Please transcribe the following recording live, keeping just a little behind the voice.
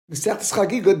Mesechtes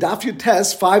Chagiga, Daf Yud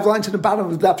Tes, 5 lines to the bottom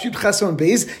of Daf Yud Ches on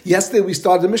Beis. Yesterday we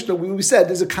started the Mishnah where we said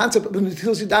there's a concept of the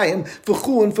Netilas Yadayim for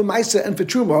Chulin, for Maisa, and for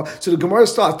Truma. So the Gemara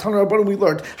starts, Tanur Rabbanan we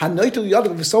learned, Hanoitul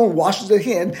Yadav, if someone washes their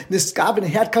hand, Niskaven,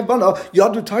 he had Kavana,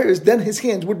 Yadu Tires, then his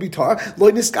hands would be tar.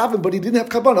 Loy Niskaven, but he didn't have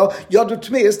Kavana, Yadu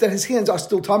Tmeis, then his hands are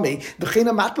still Tamei.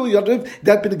 V'chena Matul Yadav,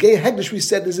 that B'negei Hegdish we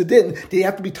said is a din, that you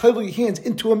have to be toiling your hands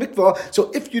into a mikvah.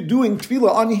 So if you're doing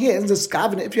Tefillah on your hands,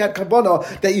 Niskaven, if you had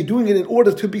Kavana, that you're doing it in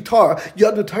order to be tar,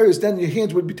 Yadu Tires, then your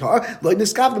hands would be tar. Loy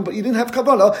Niskaven, but you didn't have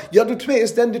Kavana, Yadu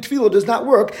Tmeis, then the Tefillah does not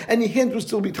work, and your hands would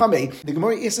still be Tamei. The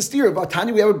Gemara is a steer about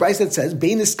Tanya. We have a Bryce that says,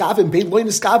 Bein Niskaven, Bein Loy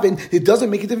Niskaven, it doesn't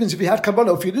make a difference if you had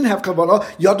Kavana. If you didn't have Kavana,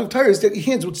 Yadu Tires, that your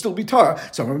hands would still be tar.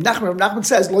 So Rav Nachman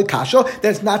says, Loy Kasha,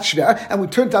 that's not shver, and we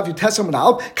turn to Avyu Tesam and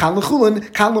Al, Kan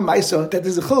L'chulin, Kan L'maisa, that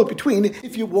there's a chiluk between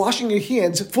if you're washing your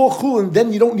hands for chulin,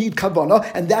 then you don't need Kavana,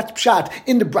 and that's pshat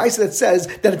in the Bryce that says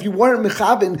that if you weren't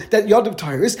Mechavin, that Yadu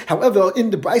Tires. However, in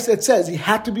the Bryce that says you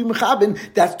had to be Mechavin,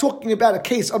 that's talking about a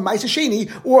case of Maisa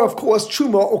Sheni, or of course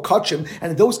Truma or Kachim,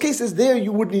 and in those cases there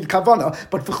you would need Kavana,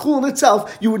 but for chulin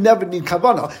itself you would never need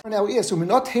Kavana. Now yes, so we're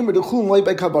not tamer the chulin loy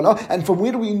by Kavana, and from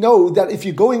where do we know that if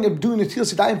you're going and doing a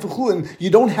Netilas Yadayim for chulin, you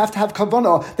don't have to have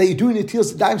Kavana, that you're doing a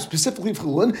Netilas Yadayim specifically for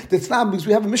chulin? That's not, because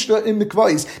we have a Mishnah in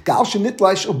Mikvais, Gal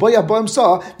Shenitlash Oboya Boim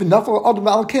Sa V'Nafal Adam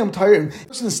Alakim Tarim. A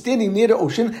person is standing near the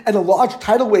ocean, and a large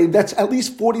tidal wave that's at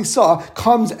least 40 sa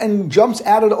comes and jumps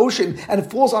out of the ocean, and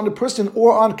it falls on the person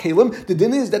or on kalim. The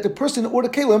din is that the person or the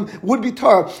kalim would be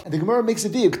tar. And the Gemara makes a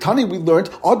deal. Tani, we learned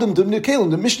Adam Dum Kalim.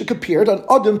 The Mishnah compared an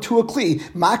Adam to a Kli.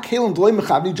 Ma Kalim D'loy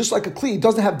Mechavni, just like a Kli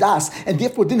doesn't have das and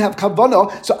therefore didn't have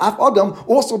Kavana. So Af Adam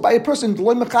also by a person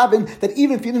D'loy Mechavin, that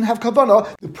even if he didn't have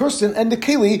Kavana, the person and the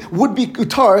Keli would be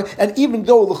tar. And even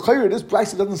though l'chayr this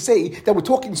Bryce doesn't say that we're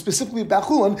talking specifically about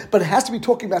chulin, but it has to be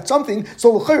talking about something.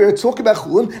 So l'chayr it's talking about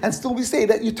chulin, and still we say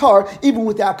that you tar even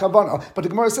without Kavana. But the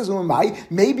Gemara says,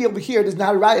 maybe over here there's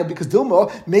not a raya, because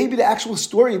Dilma, maybe the actual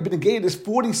story of Benegay, this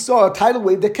 40 saw tidal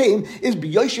wave that came, is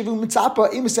B'yoshevu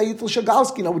Mitzapa Emisayitl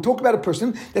Shagalski. Now we talk about a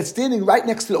person that's standing right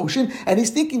next to the ocean, and he's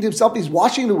thinking to himself, he's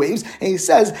watching the waves, and he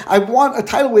says, I want a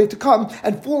tidal wave to come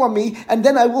and fall on me, and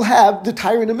then I will have the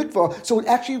tire in the mikvah. So it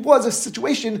actually was a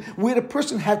situation where the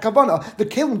person had Kavana, the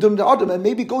Kalim Dum the Adam, and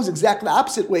maybe it goes exactly the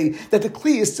opposite way, that the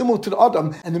Kli is similar to the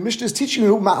Adam, and the Mishnah is teaching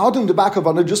you Ma'adum the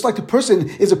Kavana, just like the person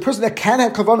is a person that can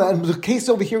have Kavana, and the case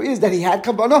over here is that he had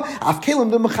Kavana. Af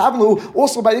Kalim the Mechavlu,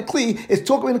 also by the Kli, is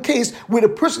talking in a case where the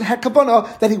person had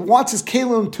Kavana, that he wants his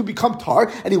Kalim to become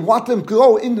tar, and he wants them to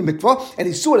go in the mikvah, and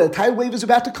he saw that a tidal wave is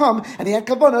about to come, and he had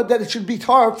Kavana that it should be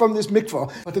tar from this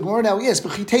mikvah. But the Gemara now is,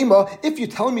 if you're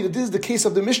telling me that this is the case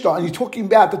of the Mishnah, and you're talking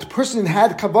about that the person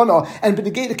had Kavana, and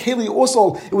B'negei the Keli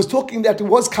also, it was talking that there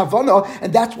was Kavana,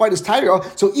 and that's why there's Tyra.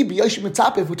 So Ibi Yoshim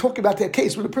Mitzapeh, if we're talking about that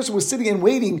case where the person was sitting and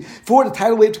waiting for the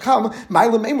tidal wave to come,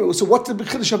 Ma'ila Memru. So what's the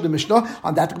Chiddush of the Mishnah?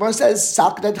 On that the Gemara says, the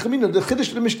Chiddush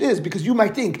of the Mishnah is, because you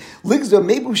might think, Ligza,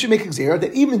 maybe we should make a Xer,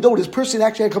 that even though this person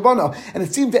actually had Kavana, and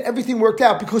it seemed that everything worked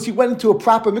out because he went into a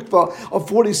proper mikvah of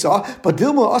 40 saw, but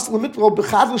Dilma Asla Mikvah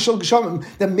B'chadl Shel Geshamim,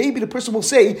 then maybe the person will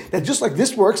say that just like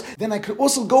this works, then I could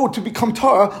also go to become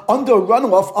tar under a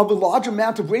runoff of a large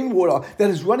amount of rainwater that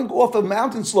is running off a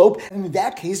mountain slope, and in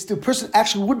that case, the person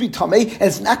actually would be tamei, and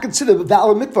it's not considered a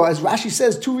valid mikvah. As Rashi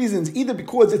says, two reasons: either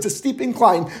because it's a steep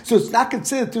incline, so it's not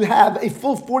considered to have a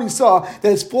full 40 saw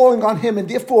that is falling on him, and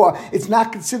therefore it's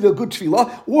not considered a good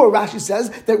tefillah, or Rashi says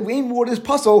that rainwater is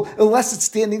puzzle unless it's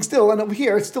standing still, and over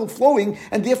here it's still flowing,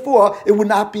 and therefore it would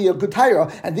not be a good tire,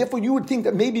 and therefore you would think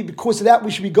that maybe because of that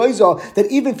we should be geyser, that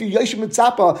even if you Yeshim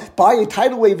Mitzapa by a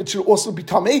tidal wave, it should also be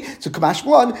tamei. So Kamash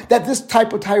one, that this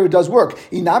type of tire does work.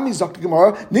 Inami Zakta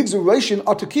Gemara Nigzer Roshin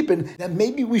Atakipin, that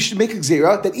maybe we should make a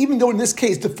Xera, that even though in this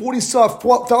case the 40 saw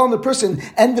fell on the person,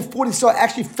 and the 40 saw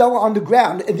actually fell on the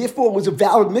ground, and therefore it was a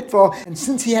valid mikvah, and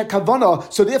since he had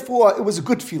Kavana, so therefore it was a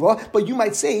good tefillah. But you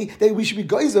might say that we should be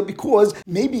geyser because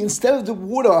maybe instead of the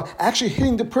water actually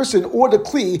hitting the person or the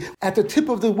Kli at the tip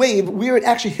of the wave where it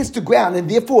actually hits the ground, and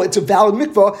therefore it's a valid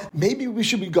mikvah, maybe we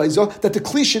should be geyser that the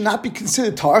Kli should not be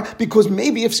considered tar, because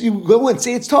maybe if you go and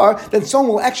say it's tar, then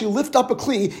someone will actually lift up a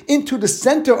Kli into the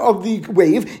center of the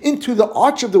wave, into the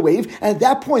arch of the wave, and at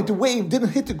that point the wave didn't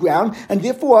hit the ground, and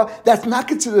therefore that's not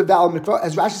considered a valid mikvah.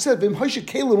 As Rashi said,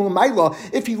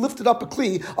 if he lifted up a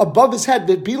Kli above his head,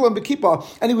 and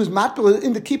he was matpil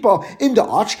in the kippah, in the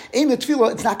arch, in the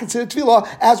tefillah, it's not considered tefillah,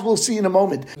 as we'll see in a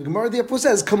moment. The Gemara therefore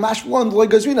says, Kamash one, the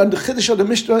Chiddush of the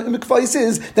Mishnah in Mikvais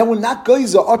is that we're not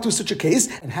geyser to such a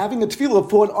case, and having a tefillah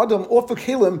for an Adam or for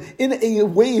Kalim in a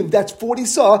wave that's 40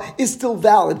 saw is still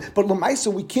valid. But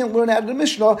Lamaisa, we can't learn out of the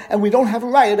Mishnah, and we don't have a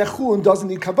raya that Chulin doesn't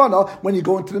need Kavana when you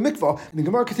go into the mikvah. And the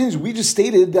Gemara continues, we just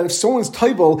stated that that if someone's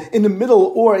toivel in the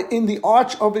middle or in the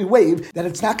arch of a wave, that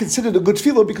it's not considered a good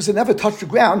tefillah because it never touched the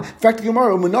ground. In fact, the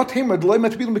Gemara,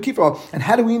 and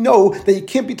how do we know that you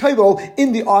can't be toivel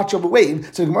in the arch of a wave?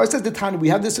 So the Gemara says the time we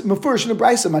have this mefurish in the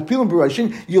brayso, matpilim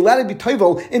b'roshin, you're allowed to be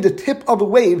toivel in the tip of a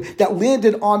wave that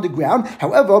landed on the ground.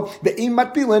 However, the ein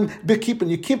matpilim b'kipin,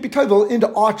 you can't be toivel in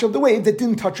the arch of the wave that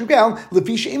didn't touch the ground.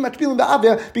 Levisha ein matpilim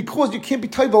b'avir, because you can't be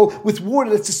toivel with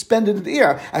water that's suspended in the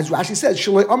air. As Rashi says,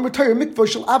 shaloi amr Torah mikvah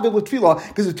shel avir l'tefillah,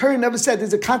 because the Torah never said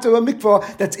there's a concept of a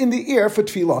mikvah that's in the air for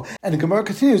tefillah. And the Gemara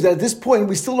continues that at this point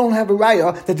we still don't have a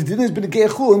raya that the din has been a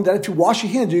ge'echulin, that if you wash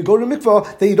your hands or you go to the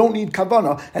mikvah, that you don't need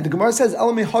kavana. And the Gemara says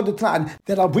elamei hadatan,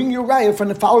 that I'll bring you a raya from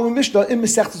the following Mishnah in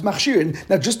Masechtas Machshirin.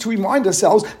 Now, just to remind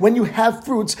ourselves, when you have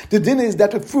fruits, the din is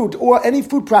that the fruit or any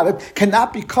food product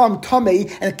cannot become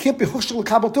tamei, and it can't be hushel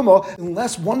l'kabel tumah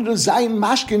unless one of the zayin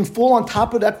mashkin fall on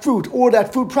top of that fruit or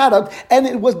that food product, and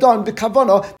it was done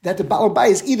b'kavana, that the Baal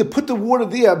Bayis either put the water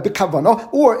there b'kavana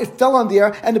or it fell on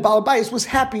there and the Baal Bayis was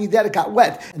happy that it got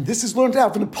wet. And this is learned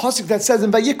out from the pasuk that says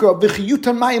in Vayikra,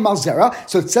 v'chiyutan mayim al zera.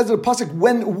 So it says in the pasuk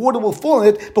when water will fall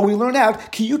in it, but we learn out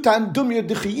kiyutan dumir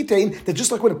d'chiyitein, that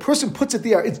just like when a person puts it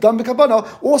there, it's done b'kavana.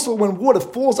 Also, when water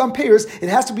falls on pears, it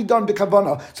has to be done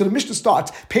b'kavana. So the Mishnah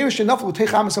starts, pears shenafel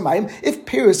l'teichamas hamayim. If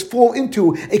pears fall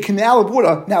into a canal of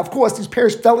water, now of course these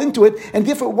pears fell into it, and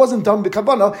therefore it wasn't done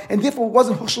b'kavana, and therefore it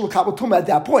wasn't hushel l'kabel tumah at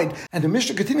that point. And the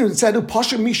Mishnah continues and said,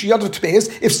 pasha mishi yadu tmeis.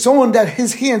 If someone that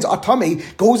his hands are tamei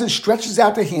goes and stretches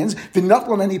out their hands,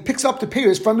 v'natlan, and he picks up the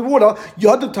pears from the water,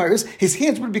 yadu taris, his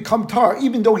hands would become tar,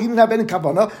 even though he didn't have any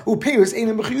kavana. Pears ain't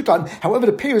mechiyutan. However,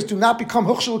 the pears do not become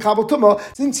hushel l'kabel tumah,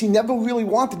 since he never really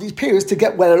wanted these pears to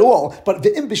get wet at all. But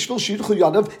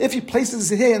if he places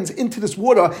his hands into this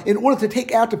water in order to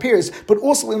take out the pears, but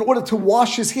also in order to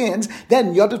wash his hands,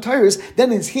 then yadu taris, then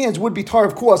his hands would be tar,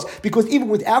 of course, because even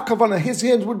without kavana, his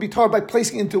hands would be tar by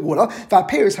placing it into water.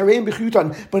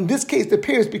 But in this case, the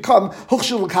pears become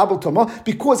hushel l'kabel tumah,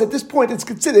 because at this point it's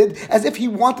considered as if he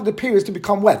wanted the pears to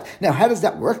become wet. Now, how does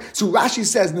that work? So Rashi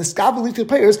says, "Niskavelit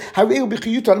pears hareu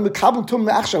b'chiyutan mekabel tum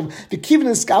me'achshav v'kiven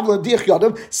niskavel diach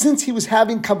yadav." Since he was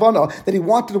having kavana that he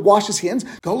wanted to wash his hands,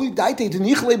 so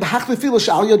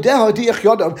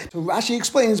Rashi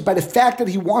explains by the fact that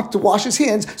he wants to wash his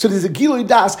hands. So there's a gilui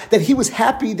das that he was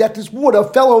happy that this water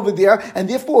fell over there, and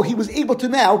therefore he was able to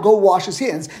now go wash his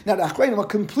hands. Now the Achrayim are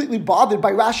completely bothered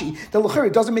by Rashi. The L'chari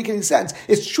doesn't make any sense.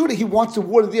 It's true that he wants the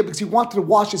water there because he wanted to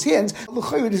wash his hands.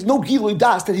 L'chari, there's no gilui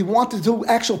das that he wanted the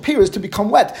actual pears to become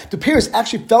wet. The pears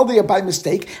actually fell there by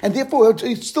mistake, and therefore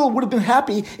it still would have been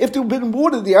happy if there would have been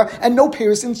water there and no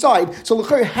pears inside. So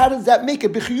L'chari, how does that make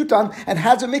it b'chiyutan, and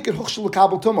how does it make it hushel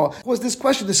l'kabel tumah? Was this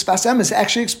question, the Sfas Emes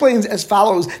actually explains as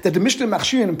follows, that the Mishnah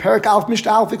Machshirin in Perek Aleph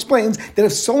Mishnah Aleph explains that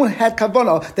if someone had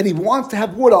kavana that he wants to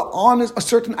have water on a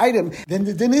certain item, then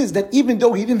the din is that even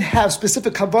though he didn't have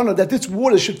specific kavana that this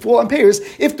water should fall on pears,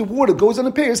 if the water goes on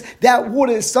the pears, that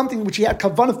water is something which he had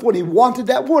kavana for, and he wanted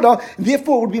that water, and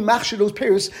therefore it would be machshir those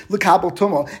pears l'kabel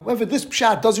tumah. However, this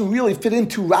pshat doesn't really fit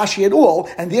into Rashi at all,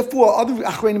 and therefore other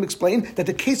Achrayim explain that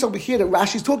the case over here that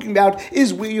Rashi is talking about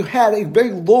is where you had a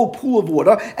very low pool of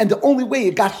water, and the only way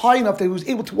it got high enough that he was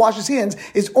able to wash his hands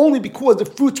is only because the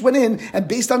fruits went in, and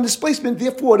based on displacement,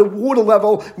 therefore the water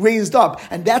level raised up,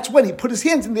 and that's when he put his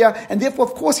hands in there, and therefore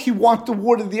of course he wants the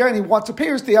water there and he wants the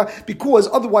pears there, because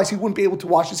otherwise he wouldn't be able to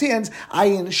wash his hands.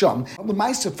 Ayin sham.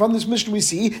 From this mission we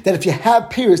see that if you have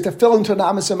pears that fell into an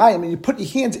amas hamayim and you put your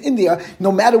hands in there,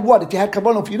 no matter what, if you had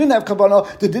kavanah, if you didn't have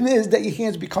kavanah, the din is that your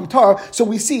hands become tar. So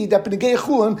we see that b'negei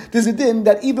chulin, there's a din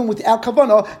that even without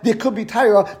kavanah, there could be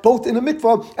tyra both in a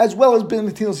mikvah as well as bin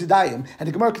netilas yadayim. And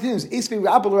the Gemara continues, Esvei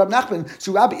Rabbi Rav Nachman.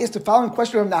 So Rabbi asked the following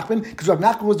question of Rav Nachman, because Rav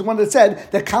Nachman was the one that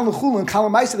said that kal chulin, kal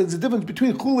ma'aseh, there's a difference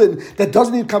between chulin that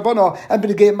doesn't need kavanah and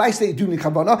b'negei ma'aseh that do need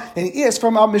kavanah. And he asked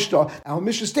from our Mishnah. Our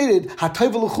Mishnah stated,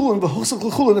 hatayva l'chulin v'husach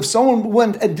l'chulin. If someone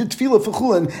went and did tefillah for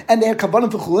chulin and they had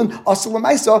kavanah for chulin, asal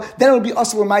l'maisa, then it would be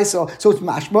asal l'maisa. So it's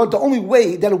mashma. The only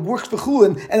way that it works for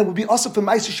chulin and it would be asal for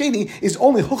ma'aseh sheni is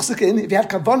only huchsakin. If you had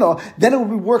kavanah, then it would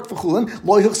be work for chulin.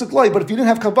 Loy huchsak loy. But if you didn't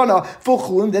have kavanah for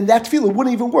chulin, then that tefillah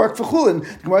wouldn't even work for chulin.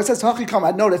 The Gemara says,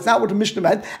 "Hachikam." No, that's not what the Mishnah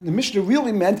meant. The Mishnah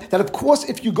really meant that, of course,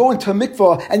 if you go into a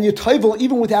mikvah and you toivel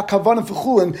even without kavanah for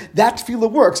chulin, that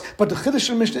tefillah works. But the chiddush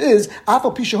of the Mishnah is,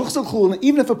 afal pisha huchsak chulin.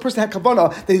 Even if a person had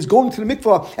kavanah that he's going to the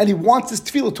mikvah and he wants this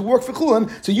tefillah to work for chulin,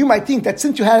 so you might think that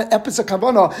since you had epis of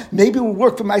kavanah, maybe it will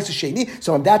work for ma'aseh sheni.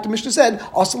 So on that, the Mishnah said,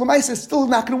 asal l'maaseh is still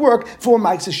not going to work for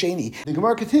ma'aseh sheni. The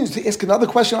Gemara continues to ask another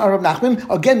question on Rav Nachman,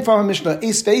 again from a Mishnah.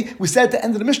 Esvei, we said at the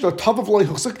end of the Mishnah, tavav loy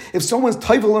huchsak. If someone's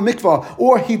toivel a mikvah,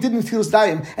 or he didn't netilas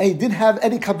dayim and he didn't have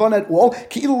any kavanah at all,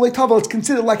 ki'ilu loy tavel, it's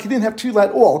considered like he didn't have tefillah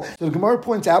at all. So the Gemara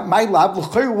points points out, my lab,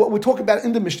 what we're talking about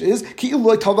in the Mishnah is ki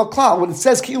iloi tavel klal. When it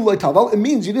says ki iloi tavel, it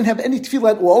means you didn't have any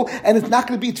tefillah at all, and it's not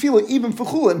going to be tefillah even for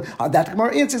chulin. That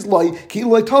Gemara answers loy ki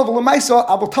iloi tavel l'maisa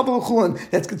abel tavel chulin.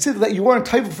 That's considered that you weren't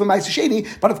tavel for ma'isa sheni,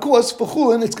 but of course for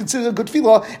chulin it's considered a good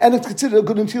tefillah and it's considered a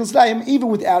good netilas dayim even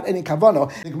without any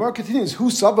kavanah. The Gemara continues, who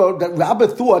sabar that Rabbi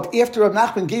thought after Rav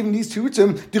Nachman gave him these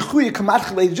tirutim, dichuya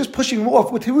kamatchle, just pushing him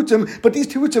off with tirutim, but these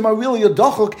tirutim are really a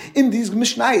dachuk in these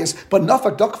mishnayos. But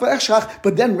nafak dakva echshach.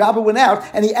 But then Rabbi went out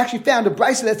and he actually found a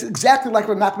brisa that's exactly like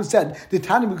what Nachman said. The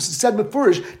Tanaim said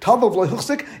before, tavel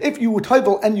v'loichuchsik. If you were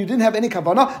tavel and you didn't have any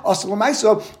kavanah, asal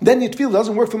l'maisa, then your tefillah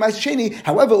doesn't work for ma'isa sheni.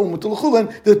 However, umutul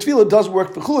chulin, the tefillah does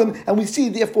work for chulin, and we see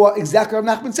therefore exactly what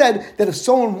Nachman said that if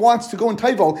someone wants to go in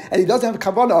tavel and he doesn't have a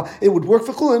kavanah, it would work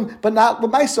for chulin, but not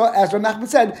l'maisa, as Rav Nachman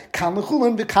said, kan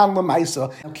l'chulin v'kan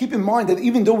l'maisa. Now keep in mind that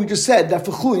even though we just said that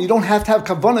for chulin you don't have to have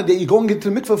kavanah that you're going into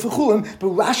the mikveh for chulin, but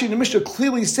Rashi in the Mishnah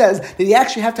clearly says that you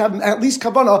actually have to have at least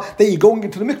kavanah that you're going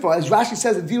into the mikveh. As Rashi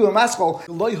says in Divrei Maschal,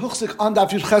 loy huchsik on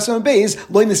daf yud ches and beis,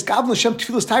 loy niskav l'shem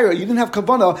tefillas taira. You didn't have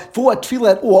kavanah for a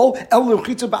tefillah at all, el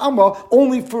l'rechitza ba'alma,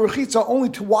 only for rechitza, only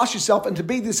to wash yourself and to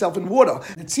bathe yourself in water.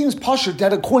 It seems pashut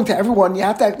that according to everyone, you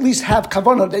have to at least have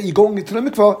kavanah that you're going into the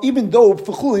mikveh, even though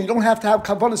for chulin you don't have to have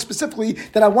kavanah specifically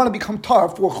that I want to become tar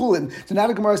for chulin. So now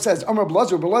the Gemara says, Amar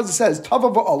Blazer says, Tava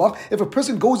v'Allah, if a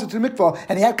person goes into the mikveh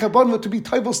and he had kavanah to be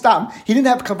tayvel stam, he didn't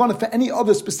have kavanah for any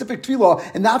other specific tefillah,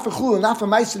 and not for chulin, not for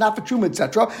ma'isa, not for truma,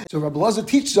 etc. So Rabbi Lazar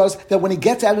teaches us that when he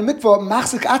gets out of the mikveh,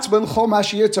 machzik atzban chol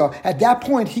mashiyirta. At that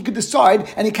point, he could decide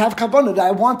and he can have kavanah that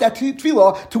I want that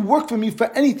tefillah to work for me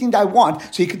for anything that I want.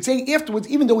 So he could say afterwards,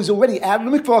 even though he's already out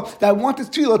of the mikveh, that I want this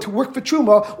tefillah to work for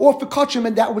truma or for kachim,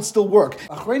 and that would still work.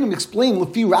 Achreinim explain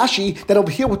Lefi Rashi that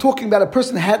over here we're talking about a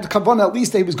person that had the kavanah at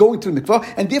least that he was going to the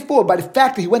mikveh, and therefore by the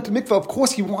fact that he went to mikveh, of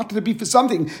course he wanted to be for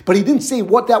something, but he didn't say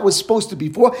what that was supposed to be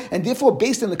for, and therefore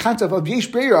based on the concept of yesh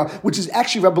breira, which is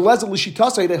actually Rabbi Lezer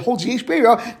l'shitasai that holds yesh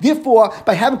breira, therefore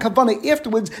by having kavanah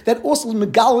afterwards, that also is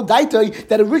megala daitai,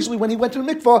 that originally when he went to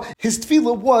the mikveh, his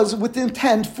tefillah was with the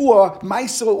intent for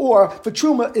ma'isa or for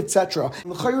truma, etc.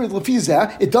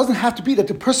 It doesn't have to be that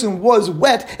the person was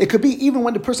wet, it could be even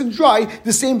when the person dry,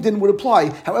 the same din would apply.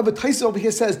 However, Taisa over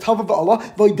here says Tava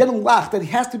v'Allah, that he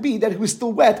has to be that he was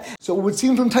still wet. So it would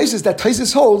seem from Taisus that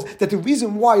Taisus holds that the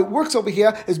reason why it works over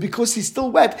here is because he's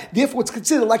still wet, therefore it's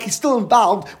considered like he's still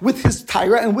involved with his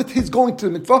tyra and with his going to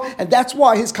the mikvah, and that's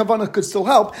why his kavanah could still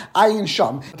help ayin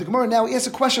sham. The Gemara now asks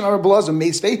a question on Rabbi Lazar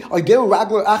Meisvei,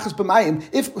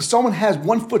 if someone has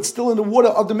 1 foot still in the water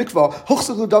of the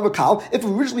mikvah, if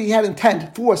originally he had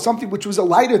intent for something which was a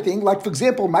lighter thing, like for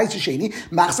example ma'isa sheni,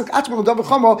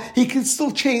 he can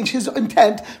still change his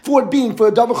intent for it being for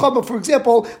a davar chama, for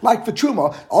example, like for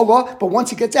truma. Allah, but once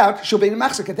he gets out,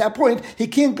 at that point, he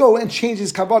can't go and change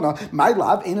his kavanah. My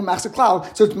love ain't a machzik klal,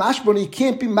 so it's mashbon. He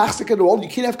can't be machzik at all. You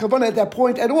can't have kavanah at that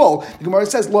point at all. The Gemara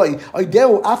says, "Loi,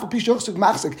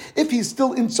 if he's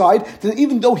still inside, then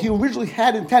even though he originally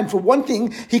had intent for one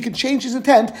thing, he can change his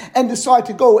intent and decide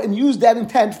to go and use that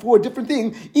intent for a different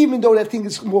thing, even though that thing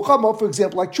is muchama, for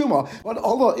example, like truma. But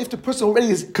Allah, if the person already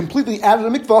is completely out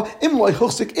of the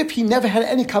mikvah, if he never had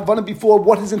any kavanah before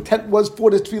what his intent was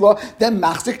for this tefillah, then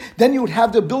machzik, then you would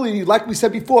have the ability, like we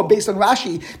said before, based on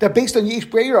Rashi, that based on yesh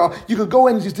breira, you could go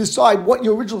and just decide what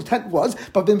your original intent was.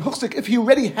 But then huchzik, if he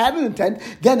already had an intent,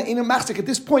 then ain't a machzik. At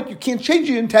this point, you can't change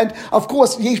your intent. Of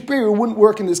course, yesh breira wouldn't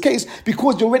work in this case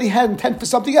because you already had intent for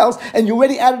something else, and you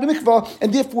already added the mikvah,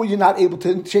 and therefore you're not able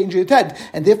to change your intent.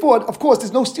 And therefore, of course,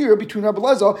 there's no steer between Rabbi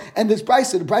Lezer and this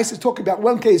brisa. The brisa is talking about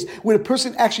one case where the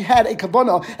person actually had a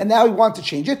kavanah, and now he wants to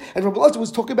change it. And Rabbi Lezer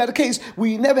was talking about a case where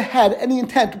you never had any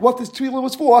intent what this tefillah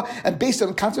was for, and based on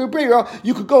the concept of breira,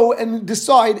 you could go and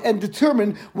decide and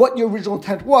determine what your original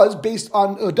intent was based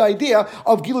on the idea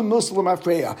of Gilim Milsalam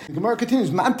Afreya. The Gemara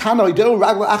continues,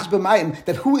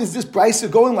 that who is this brisa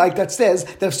going like that says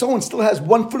that if someone still has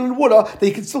 1 foot in the water,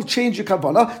 they can still change your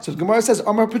kavanah. So the Gemara says,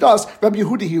 Amar Padas, Rabbi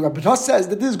Yehuda here. Rabbi Padas says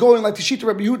that this is going like the Shita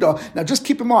Rabbi Yehuda. Now just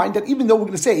keep in mind that even though we're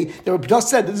going to say that Rabbi Padas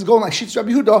said that this is going like Shita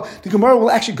Rabbi Yehuda, the Gemara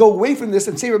will actually go away from this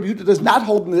and say Rabbi Yehuda does not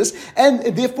hold in this, and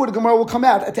therefore the Gemara will come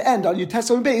out at the end on your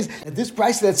Testament base that this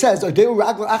brisa that says that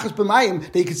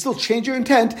you can still change your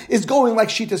intent is going like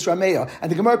Shitas Rameya.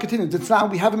 And the Gemara continues, it's now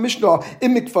we have a Mishnah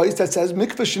in mikvahs that says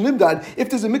mikvah shenimdad, if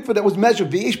there's a mikvah that was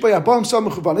measured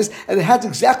and it has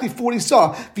exactly 40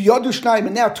 saw,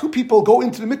 and now 2 people go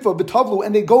into the mikvah b'tavlu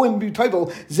and they go in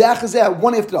b'tavlu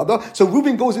one after the other. So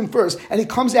Reuben goes in first and he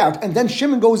comes out, and then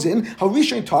Shimon goes in.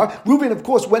 Harisha tar. Reuben of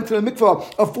course went to the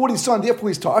mikvah of 40 saw, and therefore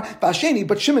he's tar. Basheni,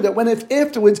 but Shimon that went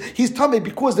afterwards he's tamei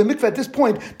because the mikvah at this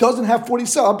point doesn't have 40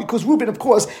 saw, because Reuben of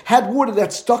course had water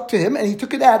that stuck to him and he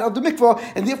took it out of the mikvah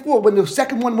and therefore when the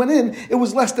second one went in, it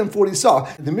was less than 40 saw.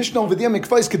 The Mishnah over there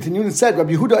Mikvais continued and said,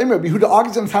 Rabbi Yehuda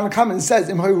argues on Tanakama and says,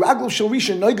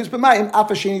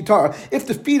 if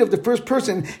the feet of the first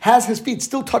person has his feet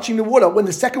still touching the water when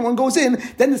the second one goes in,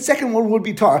 then the second one would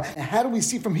be tar. And how do we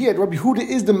see from here that Rabbi Yehuda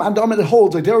is the mandama that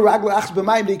holds that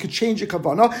they could change the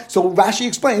kavanah? So Rashi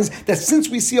explains that since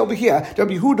we see over here that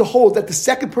Rabbi Yehuda holds that the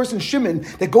second person Shimon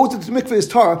that goes into the mikveh is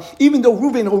tar, even though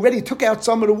Reuven already took out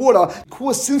some of the water,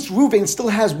 because since Reuven still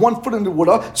has 1 foot in the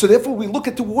water, so therefore we look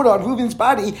at the water on Reuven's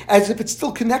body as if it's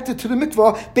still connected to the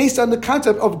mikveh based on the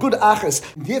concept of good achas.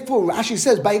 Therefore Rashi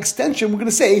says by extension we're going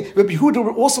to say Rabbi Yehuda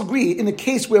would also agree in the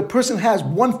case where a person has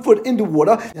 1 foot in the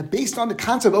water, that based on the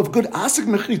concept of good asik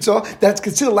mechitza, that's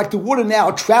considered like the water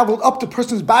now traveled up the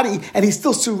person's body and he's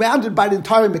still surrounded by the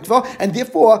entire mikveh, and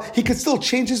therefore he could still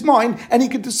change his mind and he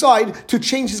could decide to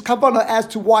change his kavanah as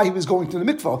to why he was going to the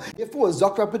mikveh. Therefore,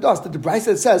 Zakra Padas, that the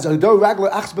Brisa says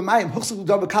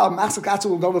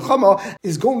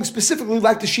is going specifically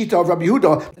like the Shita of Rabbi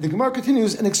Yehuda. The Gemara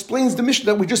continues and explains the mission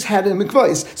that we just had in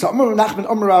Mikvahs. So Amar Nachman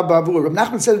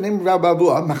Nachman said the name of Rabbi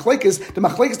Abua, the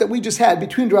machlekes that we just had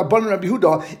between the Rabban and Rabbi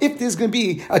Yehuda, if there's going to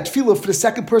be a tefillah for the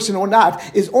second person or not,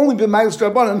 is only b'mayil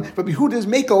Rabbanan. Rabbi Yehuda is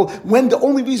makel when the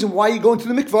only reason why you go into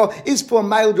the mikvah is for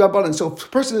mayil Rabbanan. So if a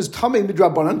person is tamei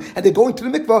midrabbanan and they're going to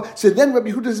the mikvah, so then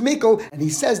Rabbi Yehuda is makel, and he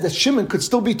says that Shimon could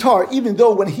still be tar, even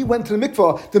though when he went to the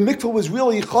mikvah was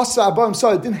really chasa abba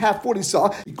himself, it didn't have 40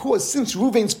 saw, because since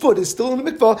Reuven's foot is still in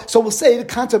the mikvah, so we'll say the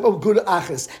concept of good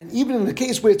achas. And even in the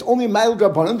case where it's only mayil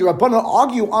Rabbanan, the Rabbanan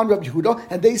argue on Rabbi Yehuda,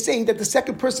 and they say that the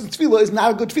second person's tefillah is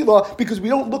not a good tefillah because we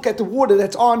don't look at the water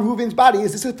that's on Reuven's body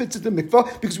as if it's in the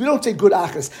mikvah, because we don't say good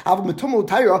achas.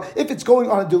 If it's going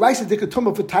on a deraisa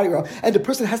dikatuma for taira, and the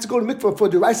person has to go to mikvah for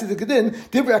deraisa dikadin,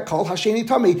 divra kol hasheni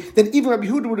tami, then even Rabbi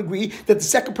Yehuda would agree that the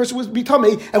second person would be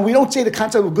tami, and we don't say the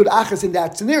concept of good achas in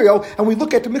that scenario, and we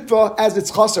look at the mikvah as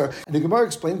it's chaser. And the Gemara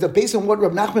explains that based on what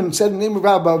Rabbi Nachman said in the name of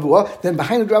Rabbi Avua, then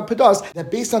behind the Rabbi Padas,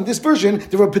 that based on this version,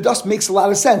 the Rabbi Padas makes a lot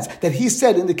of sense. That he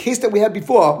said in the case that we had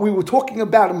before, we were talking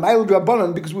about a Ma'il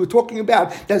Rabbanan because we were talking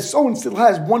about that someone still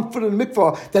has 1 foot in the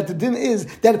mikvah, that the din is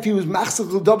that if he was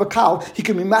machzik l'dava kal, he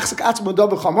can be machzik atzma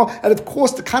l'dava chama, and of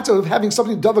course the concept of having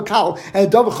something dava kal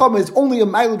and dava chama is only a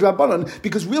Ma'il Rabbanan,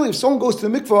 because really if someone goes to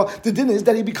the mikvah, the din is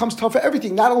that he becomes tough for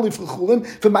everything, not only for chulin,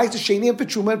 for ma'aser sheni, and for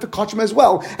truma, and for kachim as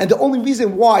well. And the only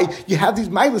reason why you have these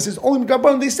Ma'ilas is only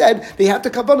Rabbanan. They said they have to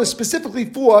kavanah specifically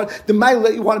for the Ma'il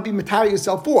that you want to be matari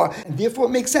yourself for, and therefore it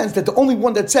makes sense that the only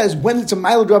one that says when it's a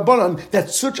Ma'il Rabbanan that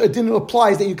such a din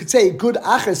applies, that you could say good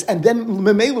achas, and then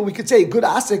memela we could say good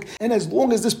asik, and as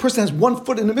long as this person has 1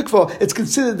 foot in the mikvah, it's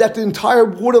considered that the entire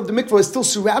water of the mikvah is still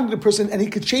surrounding the person, and he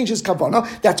could change his kavanah.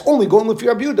 That's only going Lefi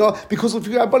Rabbi Yehuda, because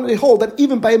Lefi Rabbanan they hold that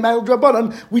even by a Ma'il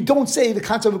Rabbanan we don't say the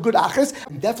concept of good achas,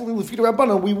 and definitely Lefi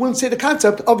Rabbanan we wouldn't say the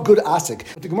concept of good asik.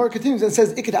 But the Gemara continues and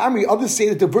says Ikad Amri. Others say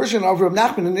that the version of Rav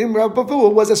Nachman and the name of Rav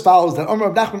Bavua was as follows: that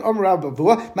Rav Nachman, Rav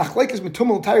Bavua, machlekes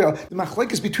mitumah l'tayra. The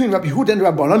machlekes between Rabbi Yehuda and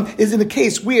Rabbanan is in a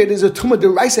case where there's a tumah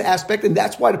deraisa aspect, and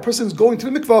that's why the person is going to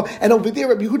the mikvah. And over there,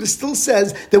 Rabbi Yehuda still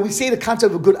says that we say the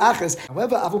concept of good achas.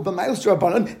 However,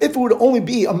 if it would only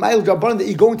be a ma'il Rabbanan that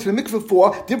you're going to the mikvah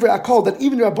for, divrei akol, that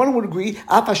even the Rabbanan would agree,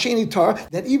 af hasheni tar,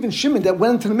 that even Shimon that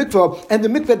went into the mikvah, and the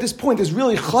mikvah at this point is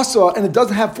really chasa and it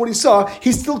doesn't have 40 saw,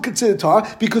 he's still considered tar,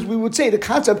 because we would say the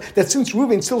concept that since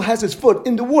Reuven still has his foot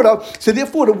in the water, so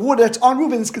therefore the water that's on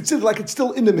Reuven is considered like it's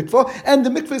still in the mikvah, and the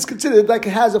mikvah is considered like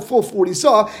it has a full 40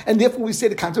 saw, and therefore we say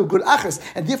the concept of good achas.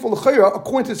 And therefore, l'chayra,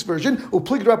 according to this version,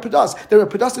 uplig Rav Padas, that Rav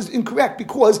Padas is incorrect,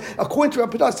 because according to Rav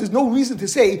Padas, there's no reason to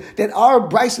say that our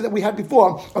brisa that we had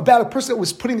before about a person that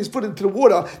was putting his foot into the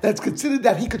water, that's considered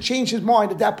that he could change his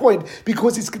mind at that point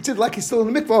because he's considered like he's still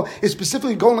in the mikvah, is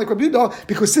specifically going like Rabbi Yehuda,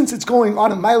 because since it's going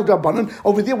on a Ma'il Rabbanan,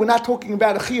 over there we're not talking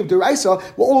about a chi of deraisa,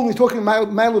 we're only talking about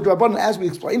Ma'il Rabbanan as we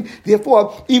explained.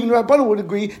 Therefore, even Rabbanan would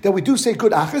agree that we do say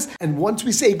good achas, and once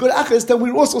we say good achas, then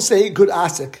we also say good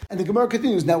asik. And the Gemara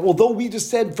continues. Now, although we just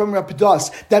said from Rabbi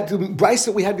Padas that the brisa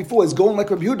that we had before is going like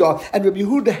Rabbi Yehuda, and Rabbi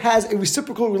Yehuda has a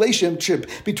reciprocal relationship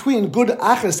between good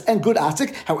achas and good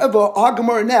asik, however, our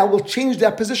Gemara now will change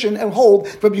that position and hold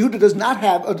Rabbi Yehuda does not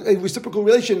have a reciprocal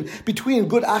relation between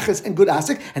good achas and good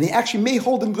asik, and he actually may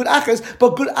hold in good achas,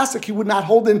 but good asik he would not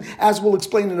hold in, as we'll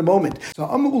explain in a moment. So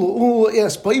I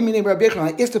asked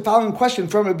the following question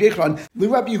from Rabbi Yechon,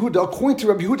 Rabbi Yehuda, according to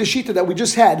Rabbi Yehuda Shita that we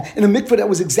just had, in a mikveh that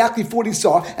was exactly 40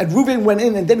 saw, and Reuven went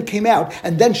in and then came out,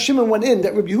 and then Shimon went in,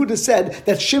 that Rabbi Yehuda said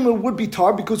that Shimon would be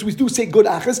tar, because we do say good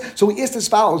achas. So we asked as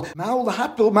follows: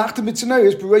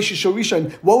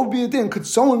 what would be the din? Could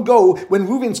someone go when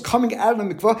Reuven's coming out of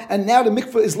the mikveh, and now the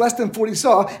mikveh is less than 40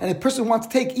 saw, and a person wants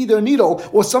to take either a needle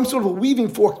or some sort of a weaving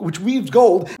fork which weaves gold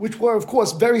gold, which were of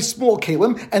course very small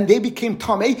kalim, and they became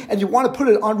tamei, and you want to put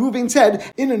it on Reuven's head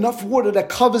in enough water that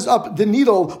covers up the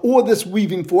needle or this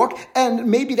weaving fork, and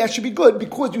maybe that should be good,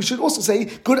 because you should also say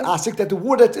good asik, that the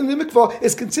water that's in the mikvah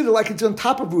is considered like it's on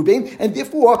top of Reuven, and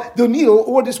therefore the needle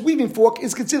or this weaving fork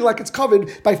is considered like it's covered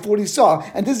by 40 saw.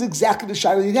 And this is exactly the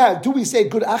shaila you have. Do we say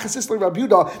good achas like Rabbi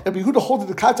Yehuda? Rabbi Yehuda holds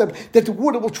the concept that the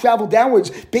water will travel downwards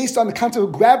based on the concept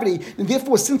of gravity, and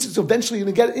therefore since it's eventually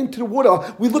going to get into the water,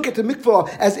 we look at the mikvah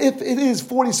as if it is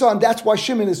 40 saw, and that's why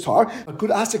Shimon is tar. But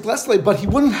good asik Leslie, but he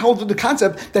wouldn't hold to the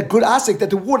concept that good asik, that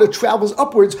the water travels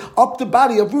upwards up the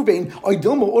body of Reuven.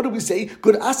 Or do we say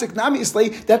good asik nami islay,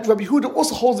 that Rabbi Yehuda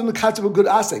also holds in the concept of good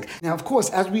asik? Now, of course,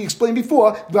 as we explained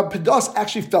before, Rabbi Padas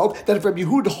actually felt that if Rabbi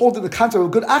Yehuda holds in the concept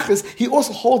of good achas, he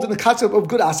also holds in the concept of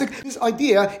good asik. This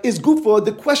idea is gufa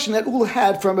the question that Ula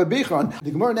had from Rabbi Yechon.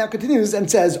 The Gemara now continues and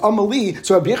says, Amali,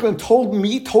 so Rabbi Yechon told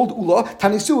Ula,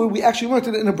 Tanisu, we actually learned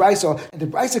it in a brisa, and the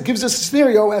brisa gives us a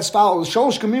scenario as follows: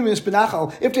 Shalosh kamimis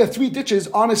benachal. If there are 3 ditches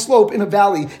on a slope in a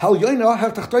valley, Hal Yoina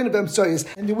have tachtoina b'emsoyis,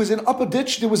 and there was an upper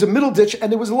ditch, there was a middle ditch,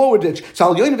 and there was a lower ditch. So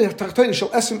Hal Yoina have tachtoina shall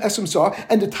esem saw,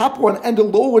 and the top one and the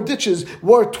lower ditches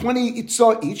were 20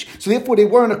 itzah each. So therefore they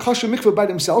were in a kosher mikveh by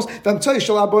themselves. V'emsoyis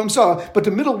shall aboim saw, but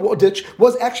the middle ditch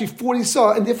was actually 40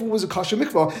 saw, and therefore was a kosher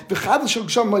mikveh. V'chad shall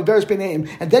gsham ma'veres b'neim,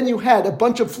 and then you had a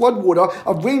bunch of flood water,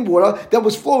 of rainwater that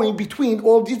was flowing between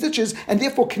all of these ditches, and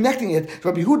therefore connecting it.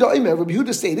 Rabbi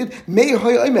Yehuda stated,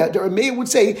 Meir would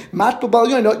say, Mat b'bal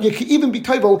yoina, you can even be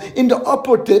tovel in the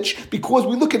upper ditch, because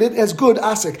we look at it as good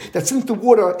asik, that since the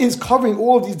water is covering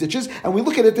all of these ditches, and we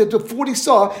look at it that the 40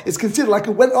 saw is considered like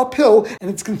it went uphill, and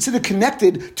it's considered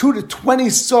connected to the 20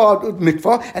 saw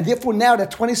mikvah, and therefore now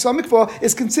that 20 saw mikvah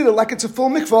is considered like it's a full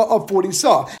mikvah of 40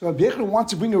 saw. So Rabbi Yechon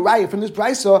wants to bring a raya from this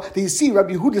brisa that you see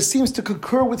Rabbi Yehuda seems to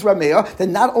concur with Rameya, that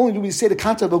not only do we say the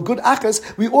concept of good achas,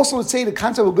 we also would say the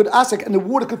concept of good asik, and the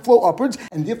water could flow upwards,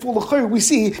 and therefore we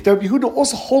see that Rabbi Yehuda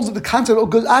also holds the concept of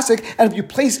good asik, and if you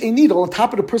place a needle on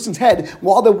top of the person's head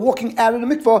while they're walking out of the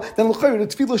mikvah, then the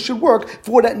tefillah should work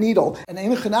for that needle. And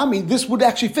in Chanami, this would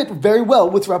actually fit very well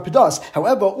with Rabbi Padas.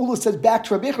 However, Ula says back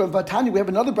to Rabbi Yechon, Vatani, we have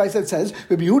another brayse that says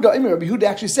Rabbi Yehuda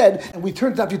actually said, and we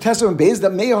turned to Yutesa and Beis,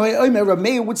 that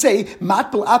Meir would say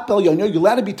matbel apel yono, you're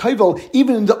allowed to be tovel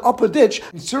even in the upper ditch,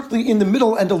 and certainly in the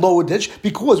middle and the lower ditch,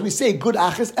 because we say good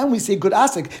achas and we say good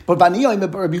asik. But Rabbi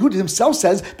Yehuda himself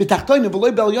says,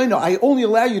 I only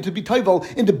allow you to be tovel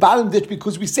in the bottom ditch,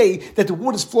 because we say that the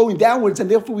water is flowing downwards, and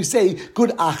therefore we say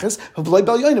good achas,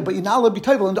 but you're not allowed to be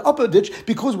tovel in the upper ditch,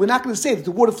 because we're not going to say that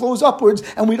the water flows upwards,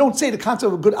 and we don't say the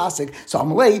concept of good asik. So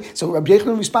Amalei, so Rabbi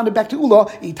Yechon responded back to Ula,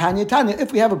 Tanya,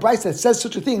 if we have a brayse that says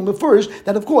such a thing, but first,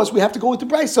 then of course we have to go with the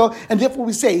brayse, and therefore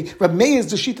we say Rabbi Meir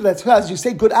is the shita that says you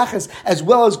say good achas as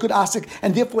well as good asik,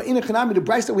 and therefore in a chanami, the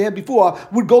brayse that we had before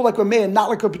would go like Rabbi Meir, not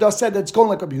like Rabbi Yehuda said that's going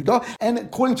like Rabbi Yehuda. And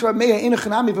according to Rabbi Meir, in a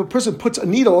chanami, if a person puts a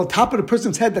needle on top of the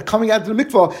person's head that's coming out of the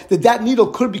mikvah, that needle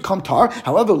could become tar.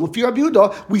 However, with Rabbi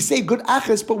Yehuda, we say good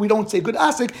achas, but we don't say good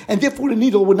asik, and therefore the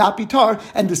needle would not be tar.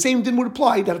 And the same thing would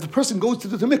apply that if a person goes to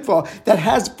the mikvah that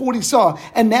has 40 saw,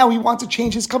 and now he wants to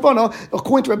change his kavanah,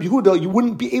 according to Rabbi Yehuda, you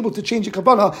wouldn't be able to change your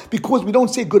kavanah because we don't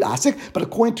say good asik, but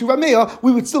according to Rabbi Meir,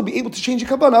 we would still be able to change your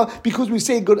kavanah because we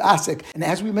say good asik. And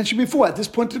as we mentioned before, at this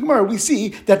point in the Gemara, we see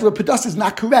that Rabbi Padas is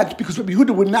not correct, because Rabbi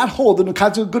Yehuda would not hold in the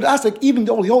concept of good asik, even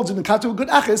though he holds in the concept of good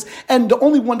achas, and the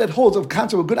only one that holds of the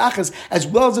concept of good achas as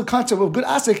well as the concept of good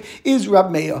asik is Rabbi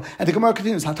Meir. And the Gemara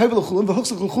continues, if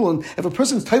a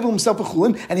person's toivel himself for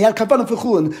chulin and he had kavanah for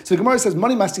chulin, so the Gemara says,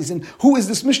 money mastisin, who is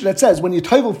this mission that says when you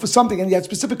toivel for something and you had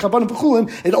specific kavanah for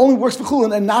chulin, it only works for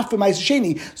chulin and not for ma'aseh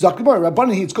sheni? Zok Gemara,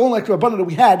 Rabbanan, it's going like the Rabbanan that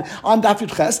we had on Daf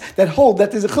Yud Ches that hold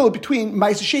that there's a chiluk between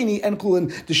ma'aseh sheni and chulin,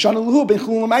 the shana lahu ben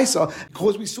chulin l'maisa,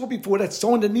 because we saw before that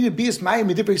someone that needed bias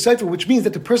mayim midivrei sefer, which means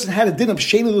that the person had a din of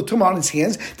sheni l'tumah on his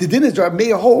hands. The din is Rabbi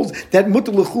Meir holds that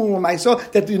mutar l'chulin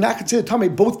l'maisa, that do not consider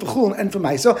tamei both for chulin and for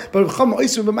maisa, but Chacham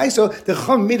oisim v'maisa, the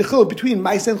Chacham made a chiluk between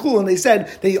maisa and chulin. They said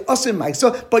that you asim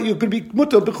maisa, but you could be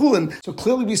mutar b'chulin. So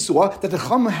clearly we saw that the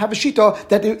Chacham have a shita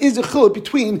that there is a chiluk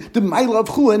between the maila of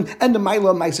chulin and the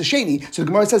maila of maisa sheni. So the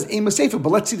Gemara says ema sefer, but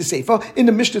let's see the sefer in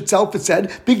the Mishnah itself. It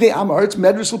said big day amarz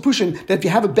medrus l'pushin, that if you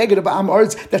have a beggar of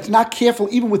amarz that's not careful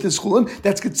even with his chulin,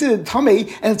 that's considered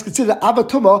tamei and it's considered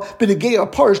avatuma b'negei a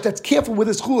parish that's careful with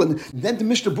his chulin. Then the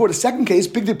Mishnah brought a second case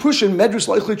big day pushin medrus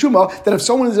l'ichlei truma, that if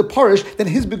someone is a parish, then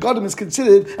his begadim is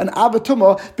considered an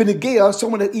avatuma b'negei,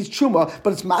 someone that eats truma,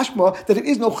 but it's mashma that there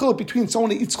is no chiluk between someone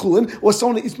that eats chulin or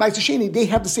someone that eats maisa sheni. They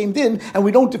have the same din, and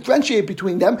we don't differentiate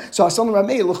between them. So Hasan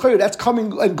Rameh l'chayr, that's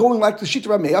coming and going like the Shita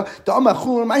Rameh. The Amar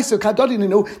chulin and maisa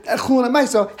kadadininu, that chulin and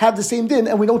maisa have the same din,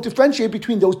 and we don't differentiate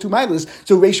between those two milas.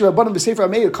 So Reish Rabbanim v'Sefer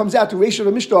Rameh comes out to Reish Reish of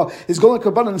the Mishnah is going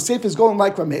like Rabbanan, and the Sefer is going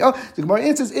like Rameya. The Gemara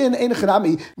answers in Ein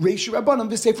Chanami, Reish Rabbanan,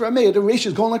 the Sefer Rameya. The Reish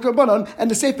is going like Rabbanan,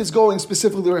 and the Sefer is going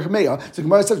specifically like Rameya. So the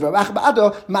Gemara says, Rav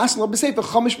Ba'ada, Masla B'Sefer,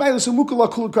 Chamish Mailas, Umukala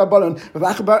Kuluk Rabbanan.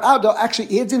 Rav Ba'ada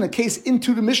actually adds in a case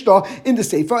into the Mishnah in the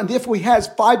Sefer, and therefore he has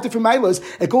 5 different Mailas.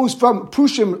 It goes from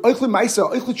Prushim, Oichle Maisa,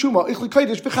 Oichle Truma, Oichle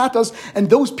Kodesh, Bechatas, and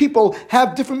those people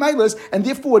have different Mailas, and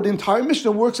therefore the entire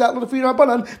Mishnah works out like the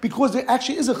Rabbanan, because there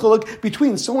actually is a chiluk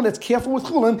between someone that's careful with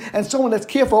chulin and someone that's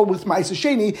careful with Maisa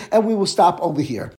Sheni, and we will stop over here.